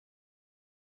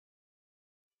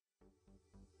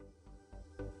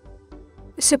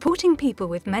Supporting people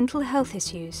with mental health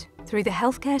issues through the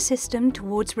healthcare system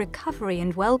towards recovery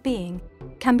and well-being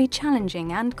can be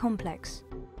challenging and complex.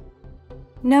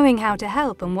 Knowing how to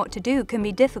help and what to do can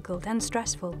be difficult and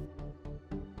stressful.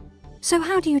 So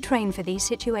how do you train for these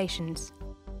situations?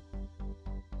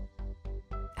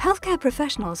 Healthcare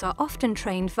professionals are often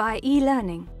trained via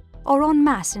e-learning or en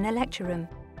masse in a lecture room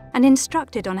and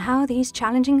instructed on how these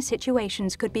challenging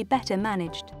situations could be better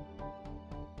managed.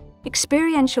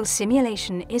 Experiential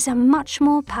simulation is a much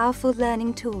more powerful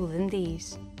learning tool than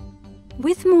these.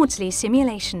 With Maudsley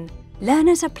simulation,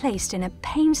 learners are placed in a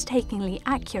painstakingly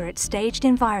accurate staged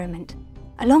environment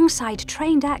alongside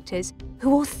trained actors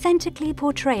who authentically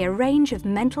portray a range of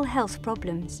mental health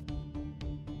problems.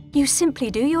 You simply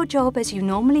do your job as you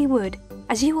normally would,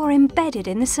 as you are embedded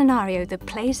in the scenario that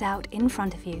plays out in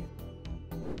front of you.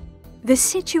 The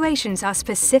situations are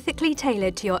specifically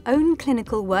tailored to your own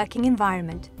clinical working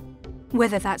environment,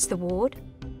 whether that's the ward,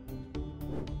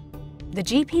 the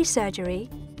GP surgery,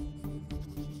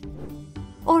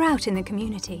 or out in the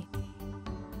community.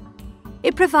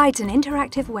 It provides an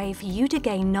interactive way for you to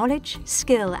gain knowledge,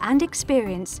 skill, and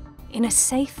experience in a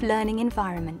safe learning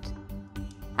environment,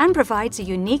 and provides a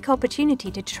unique opportunity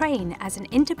to train as an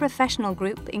interprofessional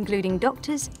group including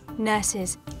doctors,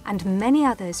 nurses, and many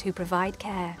others who provide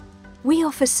care. We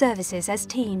offer services as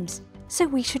teams, so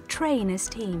we should train as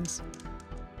teams.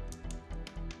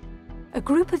 A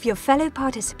group of your fellow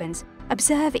participants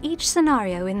observe each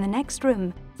scenario in the next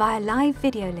room via live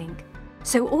video link,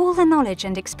 so all the knowledge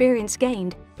and experience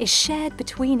gained is shared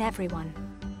between everyone.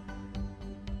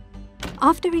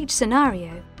 After each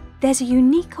scenario, there's a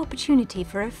unique opportunity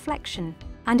for reflection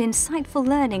and insightful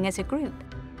learning as a group,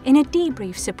 in a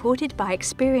debrief supported by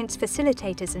experienced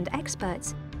facilitators and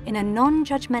experts in a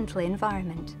non-judgmental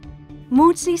environment.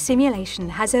 Maudsley Simulation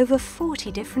has over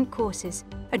 40 different courses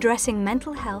addressing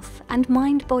mental health and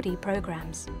mind-body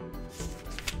programs.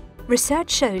 Research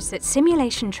shows that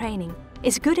simulation training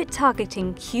is good at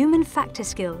targeting human factor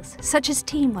skills such as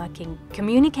teamworking,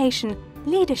 communication,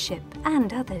 leadership,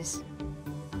 and others.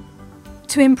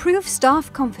 To improve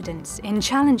staff confidence in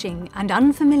challenging and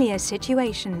unfamiliar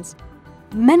situations,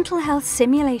 mental health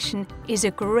simulation is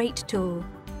a great tool.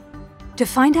 To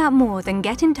find out more, then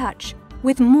get in touch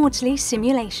with Maudsley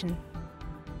Simulation.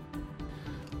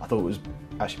 I thought it was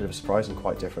actually a bit of a surprise and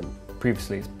quite different.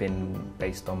 Previously it's been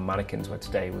based on mannequins, where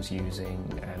today was using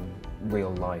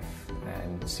real life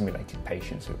and simulated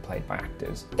patients who are played by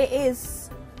actors. It is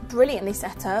brilliantly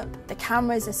set up, the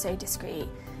cameras are so discreet,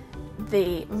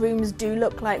 the rooms do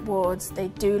look like wards, they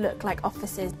do look like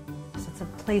offices. So it's a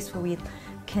place where we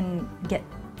can get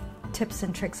tips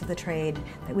and tricks of the trade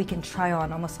that we can try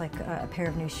on, almost like a pair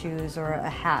of new shoes or a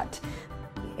hat.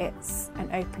 It's an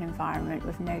open environment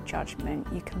with no judgment.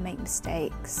 You can make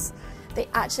mistakes. They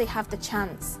actually have the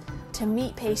chance to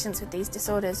meet patients with these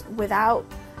disorders without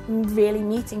really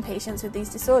meeting patients with these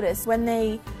disorders. When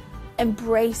they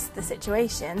embrace the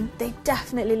situation, they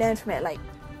definitely learn from it.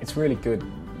 It's really good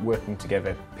working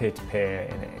together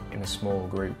peer-to-peer in a small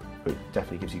group. But it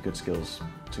definitely gives you good skills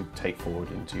to take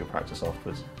forward into your practice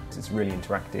afterwards. It's really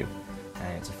interactive,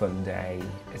 it's a fun day,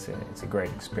 it's a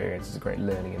great experience, it's a great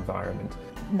learning environment.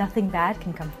 Nothing bad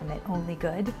can come from it, only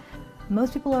good.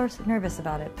 Most people are nervous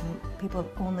about it, and people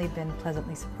have only been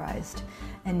pleasantly surprised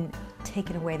and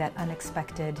taken away that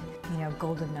unexpected,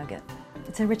 golden nugget.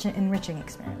 It's an enriching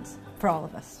experience for all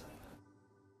of us.